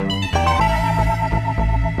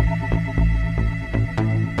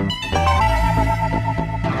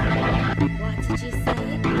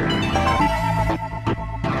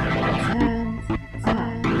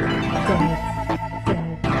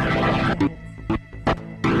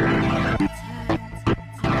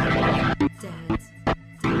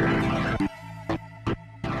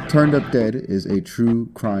Turned Up Dead is a true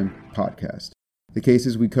crime podcast. The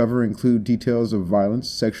cases we cover include details of violence,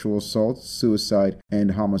 sexual assault, suicide,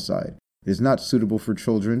 and homicide. It is not suitable for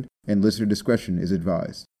children, and listener discretion is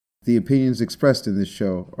advised. The opinions expressed in this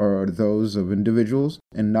show are those of individuals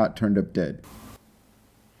and not Turned Up Dead.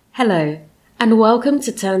 Hello, and welcome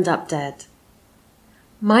to Turned Up Dead.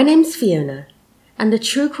 My name's Fiona, and the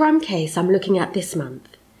true crime case I'm looking at this month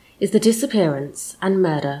is the disappearance and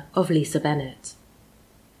murder of Lisa Bennett.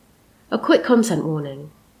 A quick content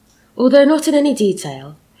warning. Although not in any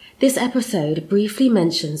detail, this episode briefly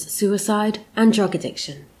mentions suicide and drug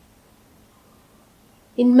addiction.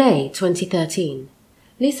 In May 2013,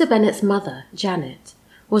 Lisa Bennett's mother, Janet,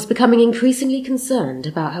 was becoming increasingly concerned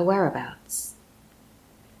about her whereabouts.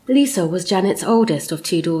 Lisa was Janet's oldest of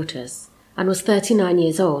two daughters and was 39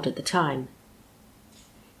 years old at the time.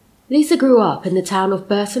 Lisa grew up in the town of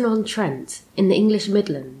Burton-on-Trent in the English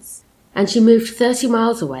Midlands, and she moved 30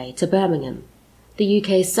 miles away to Birmingham, the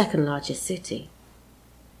UK's second largest city.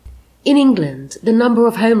 In England, the number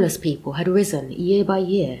of homeless people had risen year by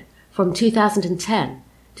year from 2010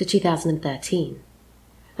 to 2013.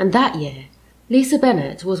 And that year, Lisa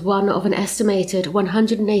Bennett was one of an estimated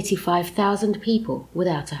 185,000 people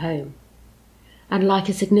without a home. And like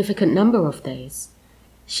a significant number of those,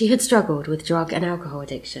 she had struggled with drug and alcohol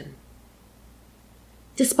addiction.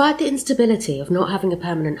 Despite the instability of not having a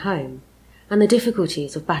permanent home and the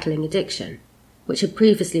difficulties of battling addiction, which had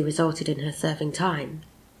previously resulted in her serving time,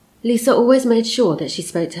 Lisa always made sure that she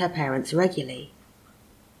spoke to her parents regularly.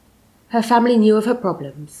 Her family knew of her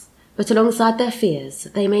problems, but alongside their fears,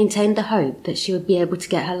 they maintained the hope that she would be able to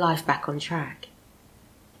get her life back on track.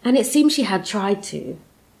 And it seemed she had tried to.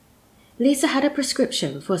 Lisa had a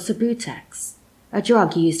prescription for Subutex, a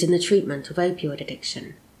drug used in the treatment of opioid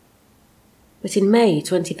addiction. But in May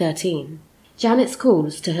 2013, Janet's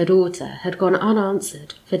calls to her daughter had gone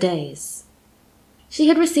unanswered for days. She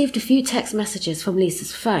had received a few text messages from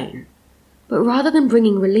Lisa's phone, but rather than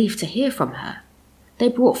bringing relief to hear from her, they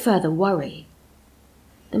brought further worry.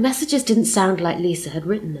 The messages didn't sound like Lisa had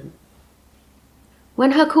written them.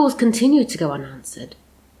 When her calls continued to go unanswered,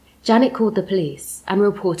 Janet called the police and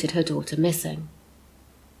reported her daughter missing.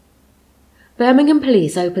 Birmingham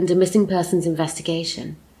police opened a missing persons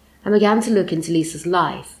investigation and began to look into Lisa's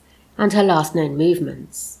life and her last known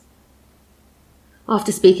movements.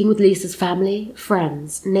 After speaking with Lisa's family,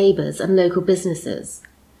 friends, neighbours and local businesses,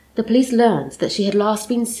 the police learned that she had last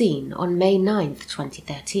been seen on May 9th,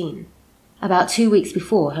 2013, about 2 weeks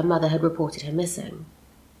before her mother had reported her missing.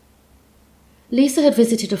 Lisa had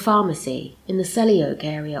visited a pharmacy in the Selly Oak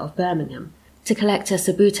area of Birmingham to collect her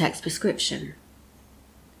Subutex prescription.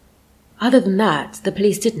 Other than that, the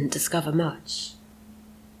police didn't discover much.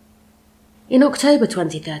 In October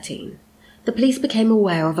 2013, the police became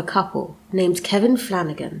aware of a couple named Kevin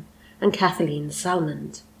Flanagan and Kathleen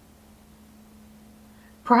Salmond.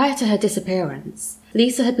 Prior to her disappearance,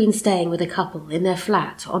 Lisa had been staying with a couple in their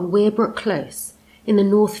flat on Wearbrook Close in the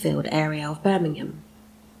Northfield area of Birmingham.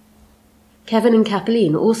 Kevin and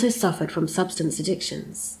Kathleen also suffered from substance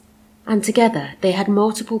addictions, and together they had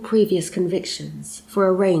multiple previous convictions for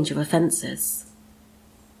a range of offences.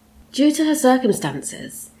 Due to her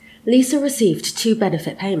circumstances, Lisa received 2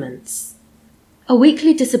 benefit payments: a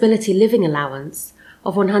weekly disability living allowance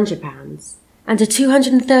of £100 and a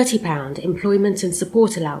 £230 employment and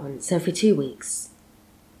support allowance every 2 weeks.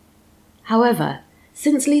 However,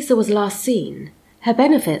 since Lisa was last seen, her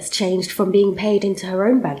benefits changed from being paid into her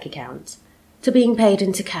own bank account to being paid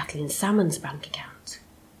into Kathleen Salmond's bank account.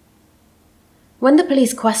 When the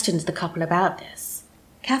police questioned the couple about this,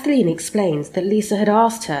 Kathleen explained that Lisa had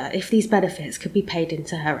asked her if these benefits could be paid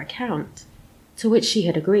into her account, to which she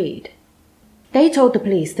had agreed. They told the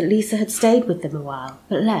police that Lisa had stayed with them a while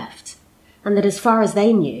but left, and that as far as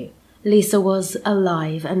they knew, Lisa was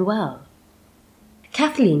alive and well.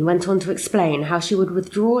 Kathleen went on to explain how she would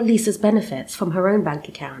withdraw Lisa's benefits from her own bank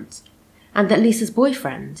account, and that Lisa's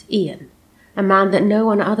boyfriend, Ian, a man that no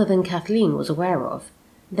one other than Kathleen was aware of,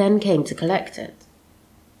 then came to collect it.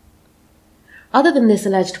 Other than this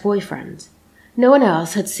alleged boyfriend, no one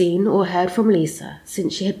else had seen or heard from Lisa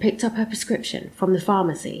since she had picked up her prescription from the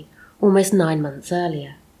pharmacy almost 9 months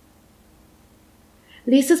earlier.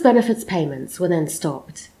 Lisa's benefits payments were then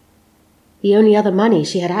stopped. The only other money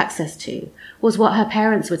she had access to was what her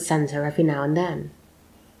parents would send her every now and then.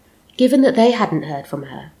 Given that they hadn't heard from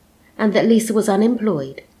her, and that Lisa was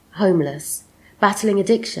unemployed, homeless, battling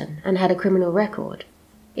addiction and had a criminal record,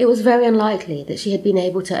 it was very unlikely that she had been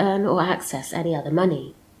able to earn or access any other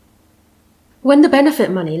money. When the benefit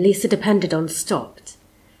money Lisa depended on stopped,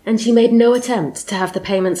 and she made no attempt to have the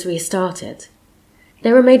payments restarted,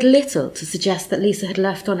 There remained little to suggest that Lisa had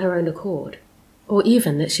left on her own accord, or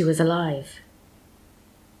even that she was alive.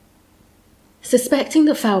 Suspecting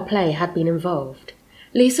that foul play had been involved,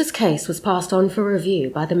 Lisa's case was passed on for review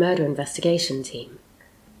by the murder investigation team.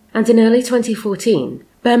 And in early 2014,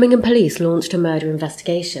 Birmingham police launched a murder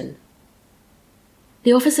investigation.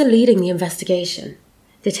 The officer leading the investigation,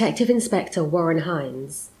 Detective Inspector Warren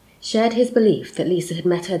Hines, shared his belief that Lisa had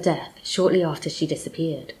met her death shortly after she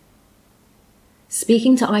disappeared.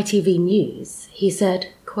 Speaking to ITV News, he said,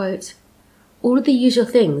 quote, "All of the usual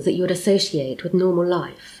things that you would associate with normal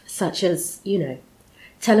life, such as,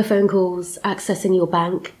 telephone calls, accessing your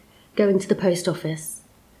bank, going to the post office.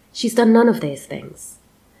 She's done none of these things.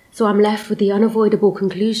 So I'm left with the unavoidable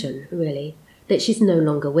conclusion, really, that she's no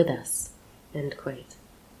longer with us." End quote.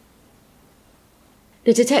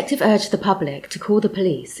 The detective urged the public to call the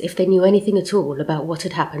police if they knew anything at all about what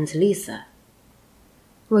had happened to Lisa.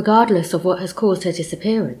 "Regardless of what has caused her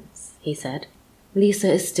disappearance," he said,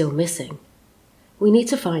 "Lisa is still missing. We need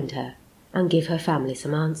to find her and give her family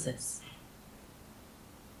some answers."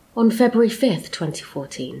 On February 5th,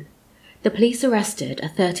 2014, the police arrested a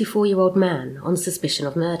 34-year-old man on suspicion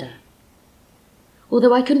of murder.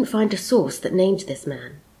 Although I couldn't find a source that named this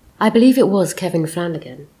man, I believe it was Kevin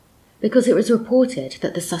Flanagan, because it was reported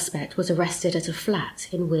that the suspect was arrested at a flat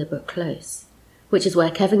in Wearbrook Close, which is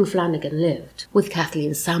where Kevin Flanagan lived with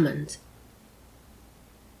Kathleen Salmond.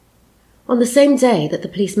 On the same day that the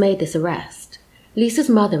police made this arrest, Lisa's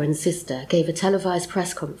mother and sister gave a televised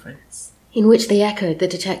press conference in which they echoed the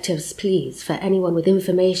detectives' pleas for anyone with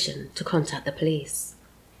information to contact the police.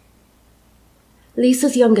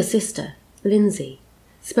 Lisa's younger sister, Lindsay,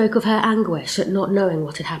 spoke of her anguish at not knowing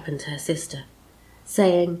what had happened to her sister,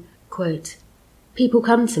 saying, quote, "People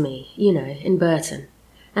come to me, in Burton,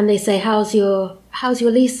 and they say, how's your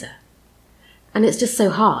Lisa? And it's just so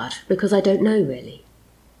hard because I don't know really.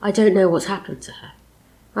 I don't know what's happened to her.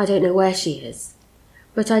 I don't know where she is.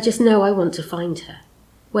 But I just know I want to find her,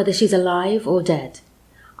 whether she's alive or dead.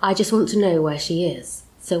 I just want to know where she is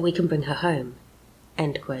so we can bring her home."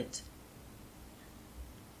 End quote.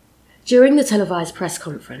 During the televised press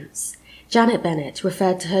conference, Janet Bennett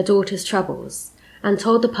referred to her daughter's troubles and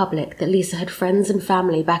told the public that Lisa had friends and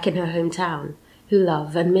family back in her hometown who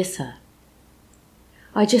love and miss her.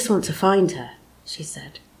 "I just want to find her," she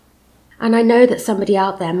said. "And I know that somebody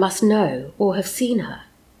out there must know or have seen her.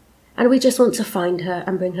 And we just want to find her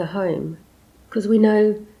and bring her home. Because we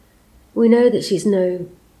know that she's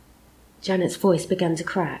Janet's voice began to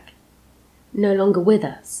crack. "No longer with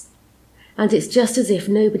us. And it's just as if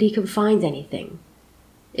nobody can find anything.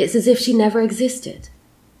 It's as if she never existed.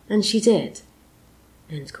 And she did."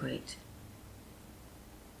 End quote.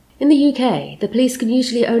 In the UK, the police can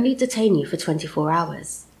usually only detain you for 24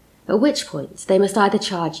 hours, at which point they must either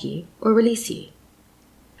charge you or release you.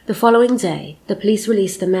 The following day, the police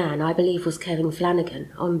released the man I believe was Kevin Flanagan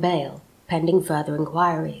on bail, pending further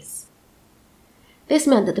inquiries. This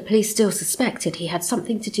meant that the police still suspected he had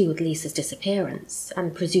something to do with Lisa's disappearance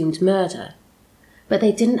and presumed murder, but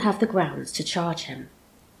they didn't have the grounds to charge him.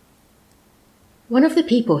 One of the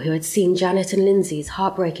people who had seen Janet and Lindsay's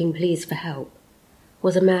heartbreaking pleas for help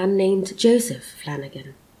was a man named Joseph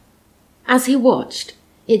Flanagan. As he watched,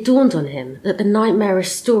 it dawned on him that the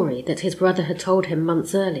nightmarish story that his brother had told him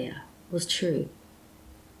months earlier was true.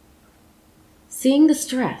 Seeing the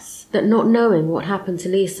stress that not knowing what happened to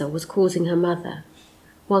Lisa was causing her mother,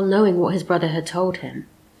 while knowing what his brother had told him,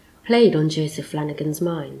 played on Joseph Flanagan's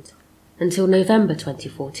mind until November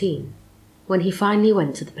 2014, when he finally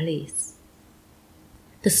went to the police.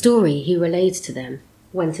 The story he relayed to them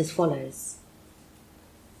went as follows.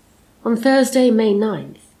 On Thursday, May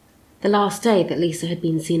 9th, the last day that Lisa had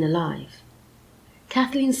been seen alive,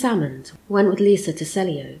 Kathleen Salmond went with Lisa to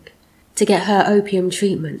Selly Oak to get her opium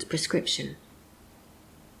treatment prescription.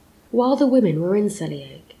 While the women were in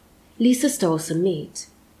Selly Oak, Lisa stole some meat.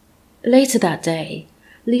 Later that day,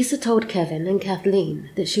 Lisa told Kevin and Kathleen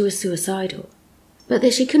that she was suicidal, but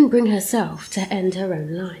that she couldn't bring herself to end her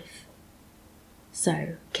own life.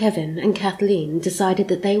 So, Kevin and Kathleen decided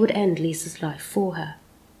that they would end Lisa's life for her.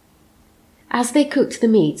 As they cooked the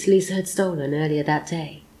meat Lisa had stolen earlier that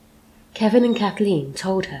day, Kevin and Kathleen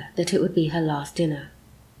told her that it would be her last dinner.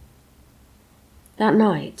 That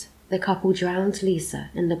night, the couple drowned Lisa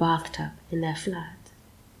in the bathtub in their flat.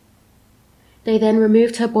 They then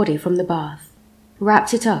removed her body from the bath,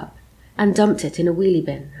 wrapped it up, and dumped it in a wheelie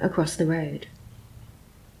bin across the road.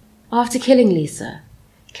 After killing Lisa,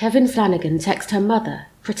 Kevin Flanagan texted her mother,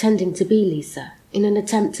 pretending to be Lisa, in an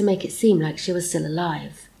attempt to make it seem like she was still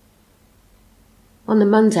alive. On the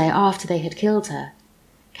Monday after they had killed her,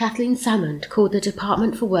 Kathleen Salmond called the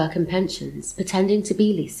Department for Work and Pensions, pretending to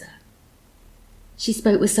be Lisa. She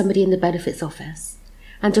spoke with somebody in the benefits office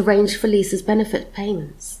and arranged for Lisa's benefit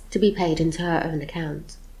payments to be paid into her own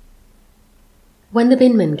account. When the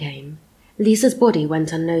binmen came, Lisa's body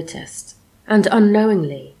went unnoticed, and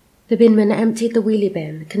unknowingly, the binmen emptied the wheelie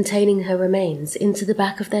bin containing her remains into the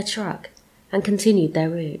back of their truck and continued their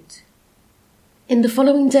route. In the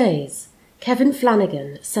following days, Kevin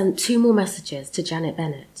Flanagan sent 2 more messages to Janet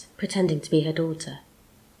Bennett, pretending to be her daughter.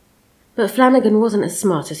 But Flanagan wasn't as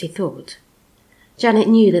smart as he thought. Janet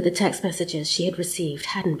knew that the text messages she had received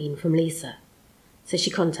hadn't been from Lisa, so she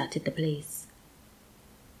contacted the police.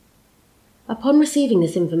 Upon receiving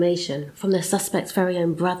this information from the suspect's very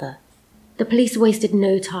own brother, the police wasted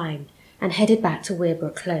no time and headed back to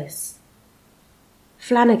Wearbrook Close.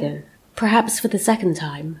 Flanagan, perhaps for the second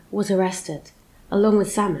time, was arrested, along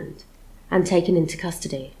with Salmond, and taken into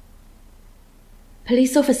custody.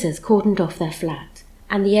 Police officers cordoned off their flat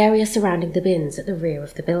and the area surrounding the bins at the rear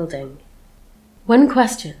of the building. When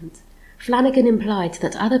questioned, Flanagan implied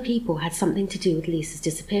that other people had something to do with Lisa's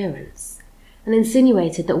disappearance, and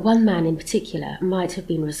insinuated that one man in particular might have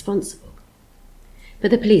been responsible.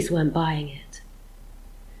 But the police weren't buying it.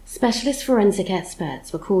 Specialist forensic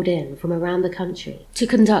experts were called in from around the country to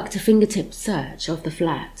conduct a fingertip search of the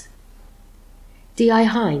flat. D.I.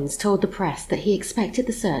 Hines told the press that he expected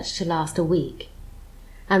the search to last a week,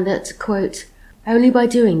 and that, quote, "Only by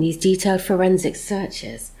doing these detailed forensic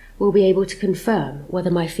searches will be able to confirm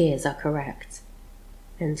whether my fears are correct."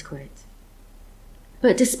 End quote.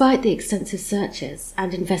 But despite the extensive searches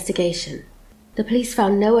and investigation, the police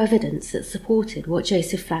found no evidence that supported what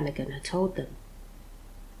Joseph Flanagan had told them.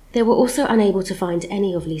 They were also unable to find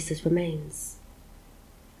any of Lisa's remains.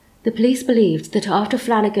 The police believed that after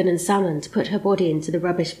Flanagan and Salmond put her body into the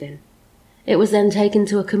rubbish bin, it was then taken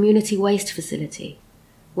to a community waste facility,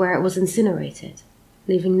 where it was incinerated,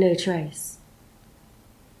 leaving no trace.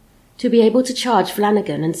 To be able to charge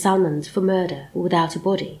Flanagan and Salmond for murder without a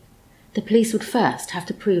body, the police would first have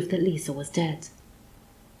to prove that Lisa was dead.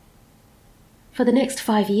 For the next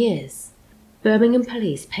 5 years, Birmingham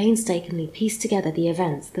police painstakingly pieced together the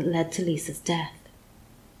events that led to Lisa's death.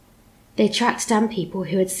 They tracked down people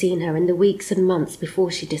who had seen her in the weeks and months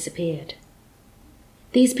before she disappeared.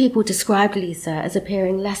 These people described Lisa as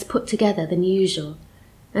appearing less put together than usual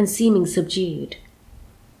and seeming subdued.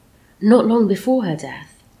 Not long before her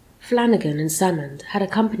death, Flanagan and Salmond had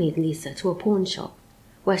accompanied Lisa to a pawn shop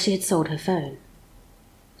where she had sold her phone.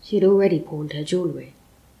 She had already pawned her jewellery.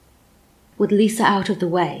 With Lisa out of the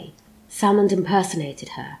way, Salmond impersonated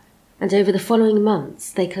her, and over the following months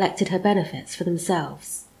they collected her benefits for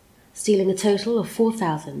themselves, stealing a total of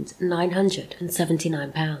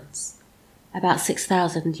 £4,979, about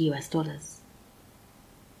 $6,000.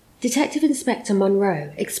 Detective Inspector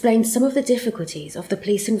Monroe explained some of the difficulties of the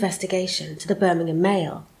police investigation to the Birmingham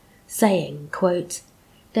Mail, saying, quote,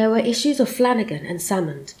 "There were issues of Flanagan and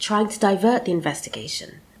Salmond trying to divert the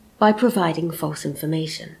investigation by providing false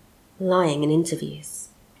information, lying in interviews.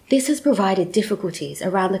 This has provided difficulties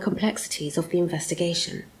around the complexities of the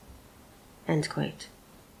investigation." End quote.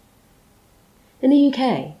 In the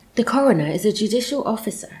UK, the coroner is a judicial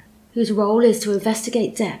officer whose role is to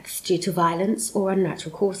investigate deaths due to violence or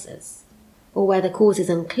unnatural causes, or where the cause is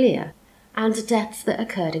unclear, and deaths that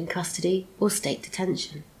occurred in custody or state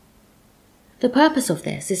detention. The purpose of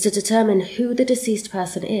this is to determine who the deceased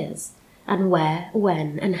person is and where,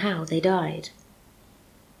 when, and how they died.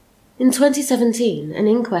 In 2017, an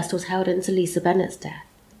inquest was held into Lisa Bennett's death,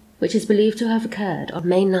 which is believed to have occurred on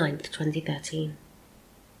May 9, 2013.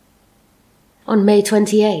 On May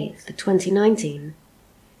 28, 2019,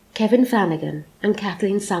 Kevin Flanagan and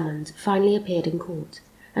Kathleen Salmond finally appeared in court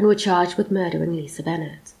and were charged with murdering Lisa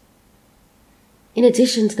Bennett. In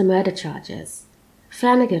addition to the murder charges,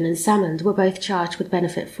 Flanagan and Salmond were both charged with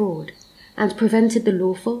benefit fraud and prevented the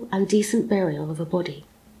lawful and decent burial of a body.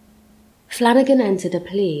 Flanagan entered a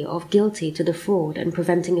plea of guilty to the fraud and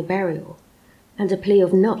preventing a burial, and a plea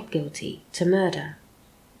of not guilty to murder.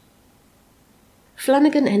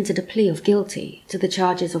 Flanagan entered a plea of guilty to the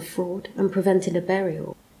charges of fraud and preventing a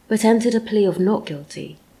burial, but entered a plea of not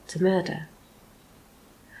guilty to murder.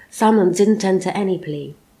 Salmond didn't enter any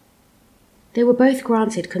plea. They were both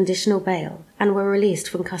granted conditional bail and were released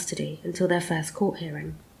from custody until their first court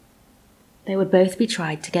hearing. They would both be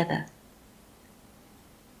tried together.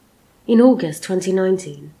 In August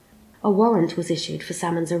 2019, a warrant was issued for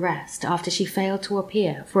Salmond's arrest after she failed to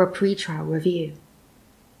appear for a pre-trial review.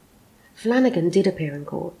 Flanagan did appear in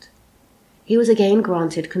court. He was again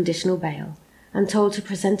granted conditional bail and told to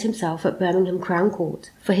present himself at Birmingham Crown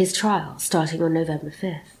Court for his trial starting on November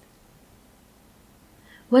 5th.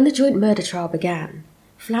 When the joint murder trial began,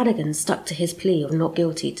 Flanagan stuck to his plea of not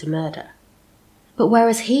guilty to murder. But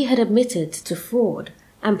whereas he had admitted to fraud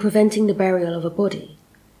and preventing the burial of a body,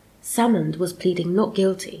 Salmond was pleading not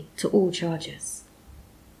guilty to all charges.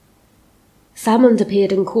 Salmond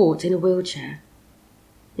appeared in court in a wheelchair.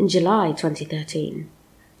 In July 2013,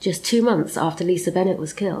 just 2 months after Lisa Bennett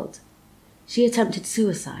was killed, she attempted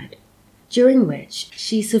suicide, during which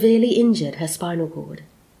she severely injured her spinal cord.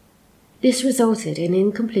 This resulted in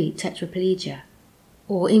incomplete tetraplegia,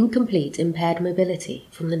 or incomplete impaired mobility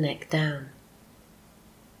from the neck down.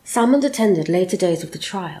 Salmond attended later days of the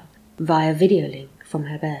trial via video link from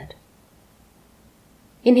her bed.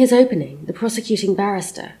 In his opening, the prosecuting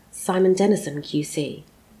barrister, Simon Dennison QC,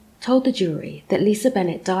 told the jury that Lisa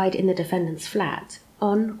Bennett died in the defendant's flat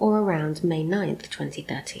on or around May 9,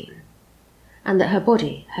 2013, and that her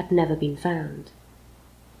body had never been found.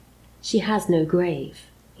 "She has no grave,"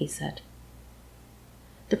 he said.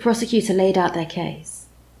 The prosecutor laid out their case,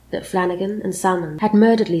 that Flanagan and Salmond had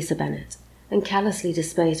murdered Lisa Bennett and callously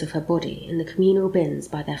disposed of her body in the communal bins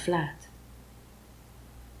by their flat.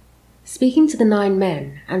 Speaking to the 9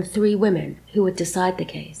 men and 3 women who would decide the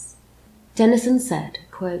case, Dennison said,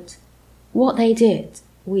 quote, "What they did,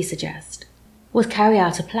 we suggest, was carry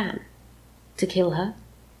out a plan. To kill her,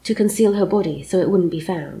 to conceal her body so it wouldn't be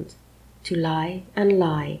found, to lie and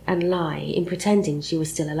lie and lie in pretending she was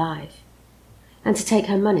still alive, and to take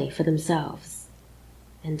her money for themselves."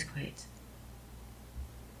 End quote.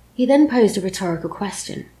 He then posed a rhetorical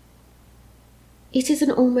question. It is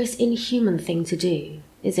an almost inhuman thing to do,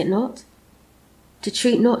 is it not? To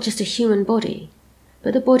treat not just a human body,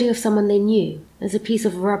 but the body of someone they knew as a piece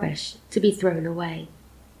of rubbish to be thrown away.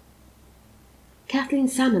 Kathleen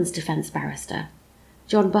Salmond's defence barrister,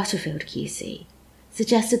 John Butterfield QC,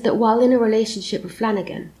 suggested that while in a relationship with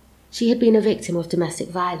Flanagan, she had been a victim of domestic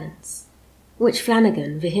violence, which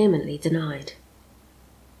Flanagan vehemently denied.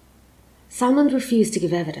 Salmond refused to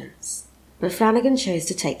give evidence, but Flanagan chose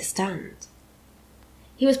to take the stand.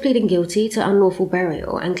 He was pleading guilty to unlawful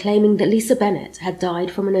burial and claiming that Lisa Bennett had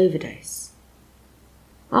died from an overdose.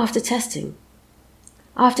 After testifying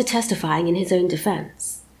in his own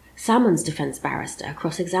defence, Salmond's defence barrister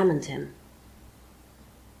cross-examined him.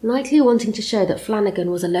 Likely wanting to show that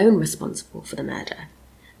Flanagan was alone responsible for the murder,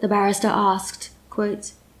 the barrister asked,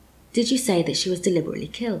 quote, "Did you say that she was deliberately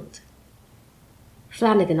killed?"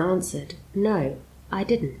 Flanagan answered, "No, I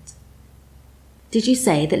didn't." "Did you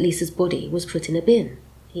say that Lisa's body was put in a bin?"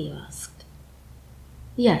 he asked.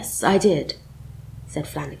 "Yes, I did," said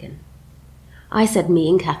Flanagan. "I said me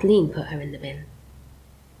and Kathleen put her in the bin."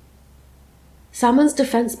 Salmond's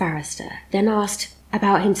defence barrister then asked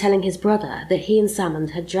about him telling his brother that he and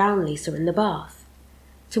Salmond had drowned Lisa in the bath,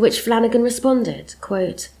 to which Flanagan responded,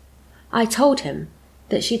 quote, "I told him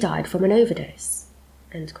that she died from an overdose."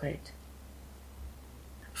 End quote.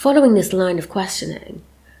 Following this line of questioning,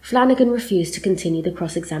 Flanagan refused to continue the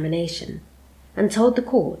cross-examination and told the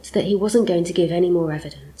court that he wasn't going to give any more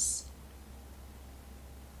evidence.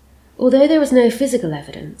 Although there was no physical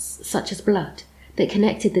evidence, such as blood, that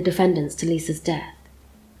connected the defendants to Lisa's death,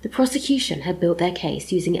 the prosecution had built their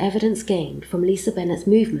case using evidence gained from Lisa Bennett's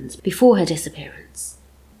movements before her disappearance,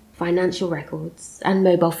 financial records, and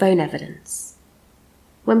mobile phone evidence.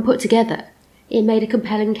 When put together, it made a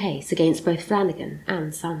compelling case against both Flanagan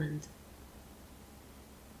and Salmond.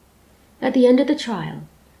 At the end of the trial,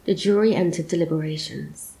 the jury entered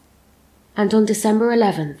deliberations, and on December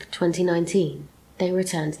 11, 2019, they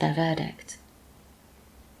returned their verdict.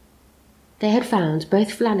 They had found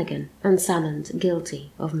both Flanagan and Salmond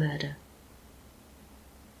guilty of murder.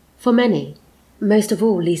 For many, most of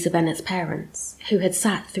all Lisa Bennett's parents, who had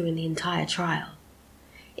sat through the entire trial,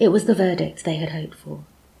 it was the verdict they had hoped for.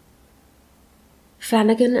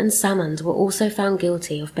 Flanagan and Salmond were also found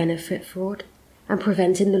guilty of benefit fraud and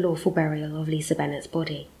preventing the lawful burial of Lisa Bennett's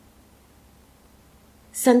body.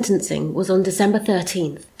 Sentencing was on December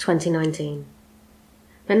 13, 2019,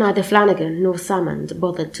 but neither Flanagan nor Salmond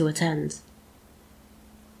bothered to attend.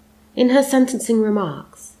 In her sentencing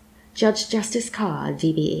remarks, Judge Justice Carr,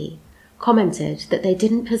 DBE, commented that they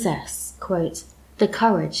didn't possess, quote, "the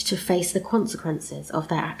courage to face the consequences of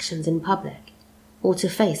their actions in public or to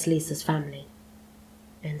face Lisa's family."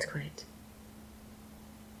 End quote.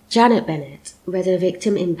 Janet Bennett read a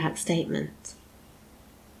victim impact statement.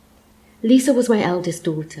 "Lisa was my eldest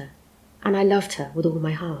daughter, and I loved her with all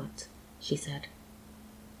my heart," she said.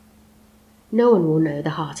 "No one will know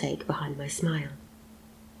the heartache behind my smile."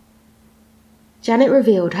 Janet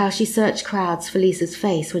revealed how she searched crowds for Lisa's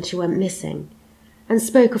face when she went missing, and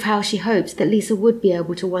spoke of how she hoped that Lisa would be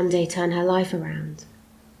able to one day turn her life around.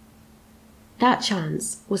 That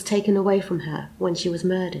chance was taken away from her when she was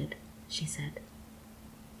murdered, she said.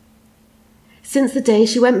 Since the day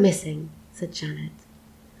she went missing, said Janet,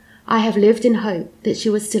 I have lived in hope that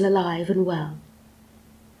she was still alive and well.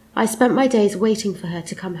 I spent my days waiting for her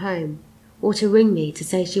to come home or to ring me to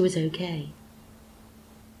say she was okay.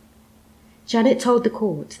 Janet told the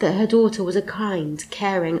court that her daughter was a kind,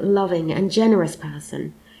 caring, loving and generous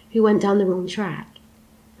person who went down the wrong track,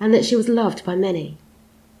 and that she was loved by many.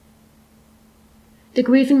 The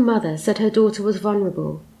grieving mother said her daughter was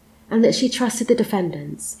vulnerable and that she trusted the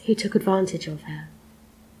defendants who took advantage of her.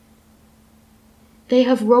 They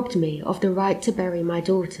have robbed me of the right to bury my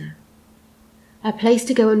daughter, a place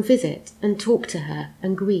to go and visit and talk to her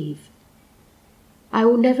and grieve. I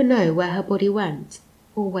will never know where her body went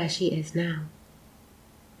or where she is now.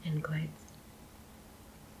 End quote.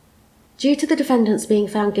 Due to the defendants being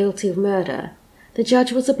found guilty of murder, the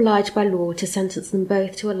judge was obliged by law to sentence them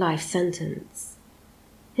both to a life sentence.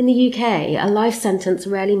 In the UK, a life sentence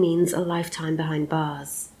rarely means a lifetime behind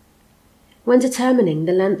bars. When determining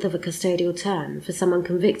the length of a custodial term for someone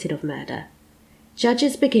convicted of murder,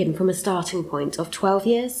 judges begin from a starting point of 12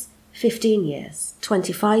 years, 15 years,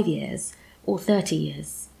 25 years, or 30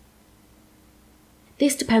 years.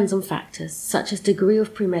 This depends on factors such as degree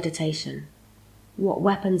of premeditation, what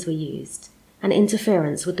weapons were used, and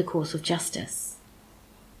interference with the course of justice.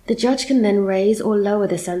 The judge can then raise or lower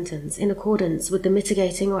the sentence in accordance with the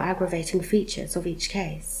mitigating or aggravating features of each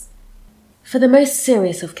case. For the most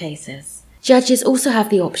serious of cases, judges also have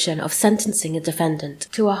the option of sentencing a defendant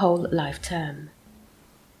to a whole life term.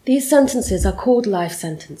 These sentences are called life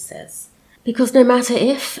sentences because no matter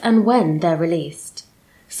if and when they're released,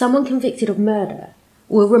 someone convicted of murder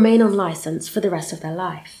will remain on licence for the rest of their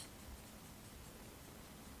life.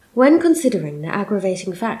 When considering the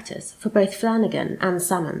aggravating factors for both Flanagan and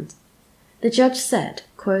Salmond, the judge said,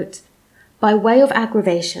 quote, "By way of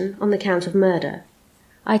aggravation on the count of murder,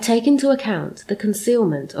 I take into account the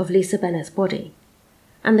concealment of Lisa Bennett's body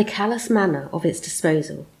and the callous manner of its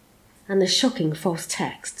disposal and the shocking false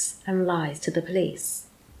texts and lies to the police."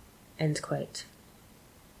 End quote.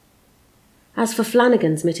 As for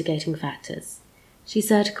Flanagan's mitigating factors, she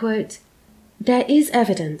said, quote, "There is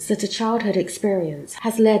evidence that a childhood experience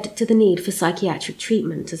has led to the need for psychiatric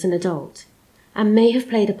treatment as an adult and may have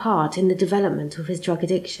played a part in the development of his drug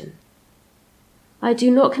addiction. I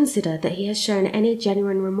do not consider that he has shown any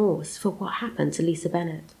genuine remorse for what happened to Lisa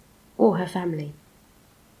Bennett or her family."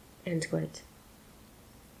 End quote.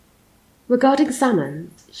 Regarding Salmond,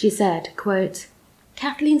 she said, quote,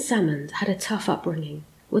 "Kathleen Salmond had a tough upbringing,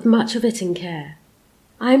 with much of it in care.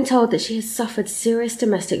 I am told that she has suffered serious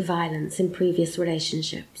domestic violence in previous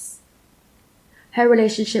relationships. Her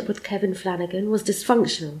relationship with Kevin Flanagan was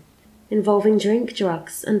dysfunctional, involving drink,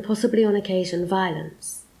 drugs, and possibly on occasion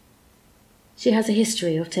violence. She has a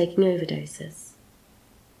history of taking overdoses.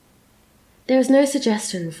 There is no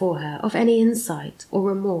suggestion for her of any insight or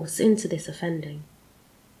remorse into this offending."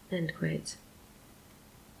 End quote.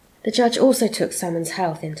 The judge also took Salmond's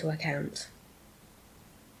health into account.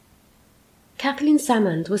 Kathleen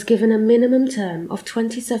Salmond was given a minimum term of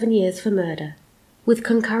 27 years for murder, with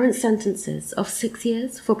concurrent sentences of 6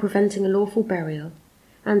 years for preventing a lawful burial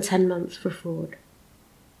and 10 months for fraud.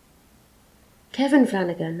 Kevin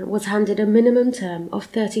Flanagan was handed a minimum term of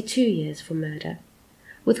 32 years for murder,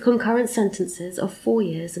 with concurrent sentences of 4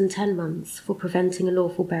 years and 10 months for preventing a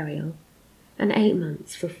lawful burial and 8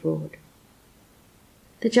 months for fraud.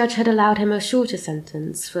 The judge had allowed him a shorter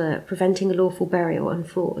sentence for preventing a lawful burial and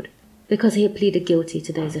fraud, because he had pleaded guilty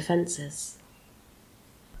to those offences.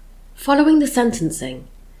 Following the sentencing,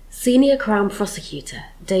 Senior Crown Prosecutor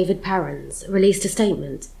David Parens released a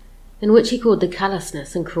statement in which he called the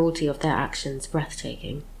callousness and cruelty of their actions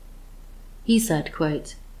breathtaking. He said,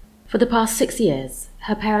 quote, "For the past 6 years,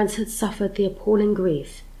 her parents had suffered the appalling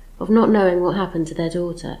grief of not knowing what happened to their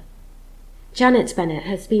daughter. Janet Bennett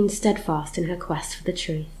has been steadfast in her quest for the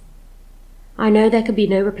truth. I know there can be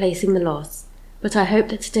no replacing the loss, but I hope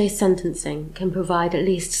that today's sentencing can provide at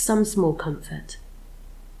least some small comfort."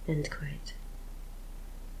 End quote.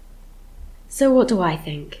 So what do I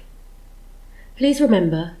think? Please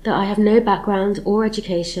remember that I have no background or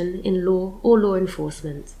education in law or law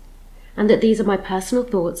enforcement, and that these are my personal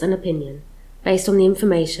thoughts and opinion based on the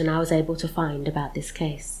information I was able to find about this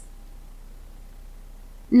case.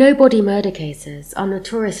 No-body murder cases are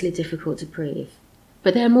notoriously difficult to prove,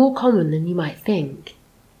 but they are more common than you might think.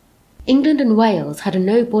 England and Wales had a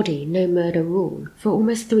no-body, no-murder rule for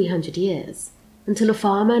almost 300 years, until a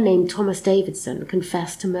farmer named Thomas Davidson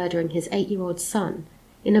confessed to murdering his 8-year-old son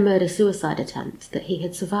in a murder-suicide attempt that he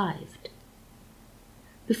had survived.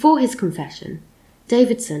 Before his confession,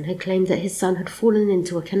 Davidson had claimed that his son had fallen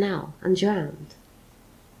into a canal and drowned.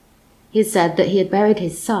 He had said that he had buried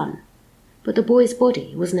his son, but the boy's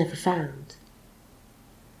body was never found.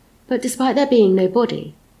 But despite there being no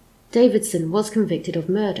body, Davidson was convicted of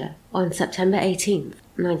murder on September 18,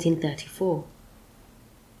 1934.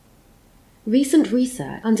 Recent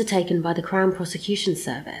research undertaken by the Crown Prosecution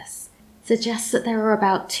Service suggests that there are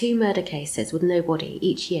about 2 murder cases with no body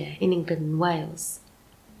each year in England and Wales,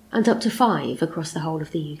 and up to 5 across the whole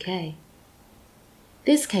of the UK.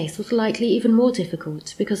 This case was likely even more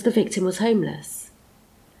difficult because the victim was homeless.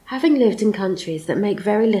 Having lived in countries that make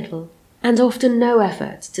very little and often no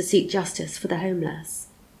effort to seek justice for the homeless,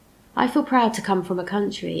 I feel proud to come from a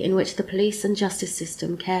country in which the police and justice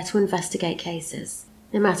system care to investigate cases,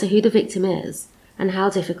 no matter who the victim is and how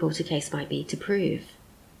difficult a case might be to prove.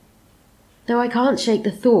 Though I can't shake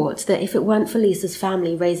the thought that if it weren't for Lisa's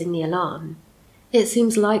family raising the alarm, it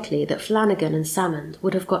seems likely that Flanagan and Salmond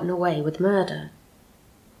would have gotten away with murder.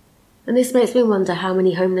 And this makes me wonder how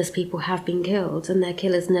many homeless people have been killed and their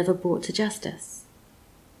killers never brought to justice.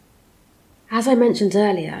 As I mentioned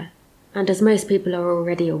earlier, and as most people are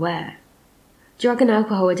already aware, drug and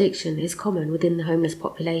alcohol addiction is common within the homeless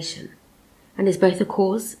population and is both a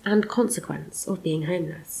cause and consequence of being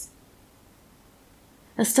homeless.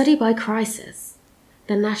 A study by Crisis,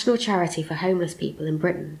 the national charity for homeless people in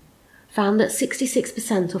Britain, found that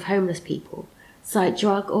 66% of homeless people cite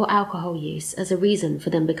drug or alcohol use as a reason for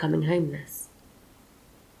them becoming homeless.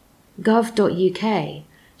 Gov.uk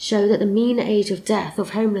show that the mean age of death of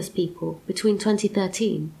homeless people between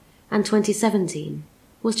 2013 and 2017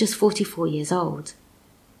 was just 44 years old.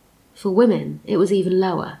 For women, it was even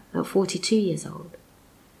lower, at 42 years old,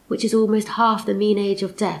 which is almost half the mean age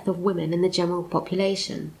of death of women in the general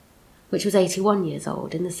population, which was 81 years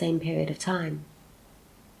old in the same period of time.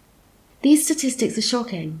 These statistics are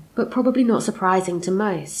shocking, but probably not surprising to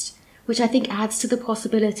most, which I think adds to the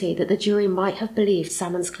possibility that the jury might have believed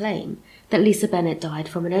Salmond's claim that Lisa Bennett died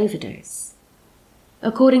from an overdose.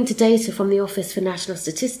 According to data from the Office for National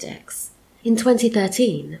Statistics, in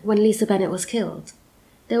 2013, when Lisa Bennett was killed,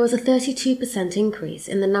 there was a 32% increase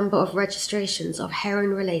in the number of registrations of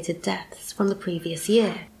heroin-related deaths from the previous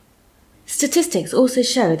year. Statistics also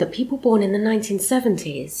show that people born in the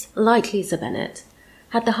 1970s, like Lisa Bennett,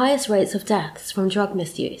 had the highest rates of deaths from drug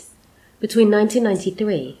misuse between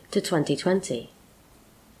 1993 to 2020.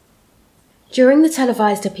 During the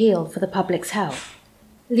televised appeal for the public's health,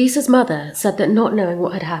 Lisa's mother said that not knowing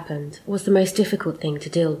what had happened was the most difficult thing to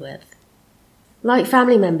deal with. Like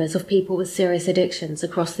family members of people with serious addictions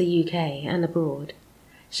across the UK and abroad,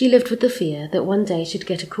 she lived with the fear that one day she'd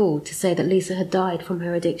get a call to say that Lisa had died from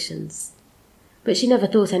her addictions. But she never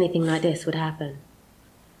thought anything like this would happen.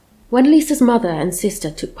 When Lisa's mother and sister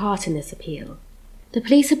took part in this appeal, the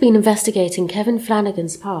police had been investigating Kevin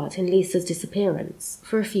Flanagan's part in Lisa's disappearance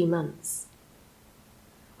for a few months.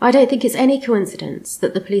 I don't think it's any coincidence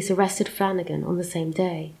that the police arrested Flanagan on the same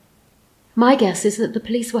day. My guess is that the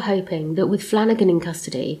police were hoping that with Flanagan in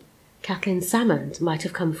custody, Kathleen Salmond might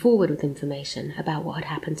have come forward with information about what had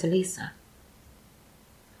happened to Lisa.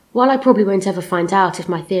 While I probably won't ever find out if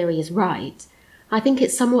my theory is right, I think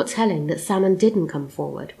it's somewhat telling that Salmond didn't come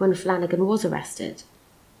forward when Flanagan was arrested.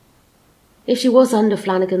 If she was under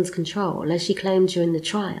Flanagan's control, as she claimed during the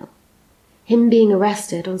trial, him being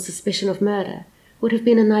arrested on suspicion of murder would have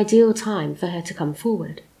been an ideal time for her to come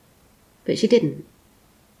forward. But she didn't.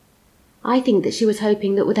 I think that she was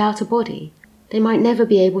hoping that without a body, they might never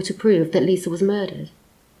be able to prove that Lisa was murdered,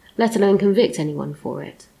 let alone convict anyone for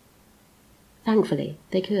it. Thankfully,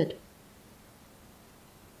 they could.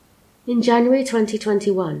 In January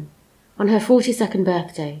 2021, on her 42nd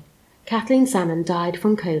birthday, Kathleen Salmond died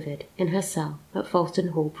from COVID in her cell at Fulton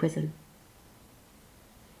Hall Prison.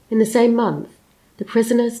 In the same month, the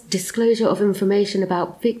Prisoner's Disclosure of Information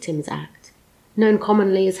About Victims Act, known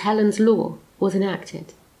commonly as Helen's Law, was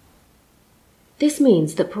enacted. This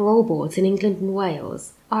means that parole boards in England and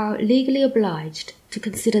Wales are legally obliged to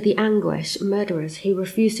consider the anguish murderers who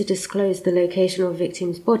refuse to disclose the location of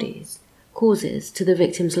victims' bodies causes to the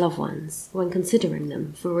victims' loved ones when considering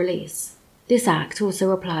them for release. This act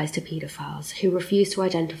also applies to paedophiles who refuse to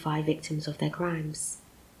identify victims of their crimes.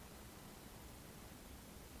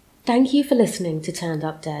 Thank you for listening to Turned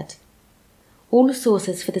Up Dead. All the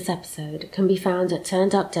sources for this episode can be found at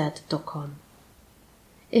turnedupdead.com.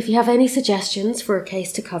 If you have any suggestions for a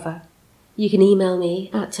case to cover, you can email me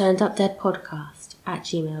at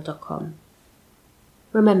turnedupdeadpodcast@gmail.com.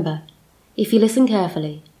 Remember, if you listen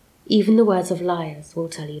carefully, even the words of liars will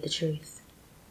tell you the truth.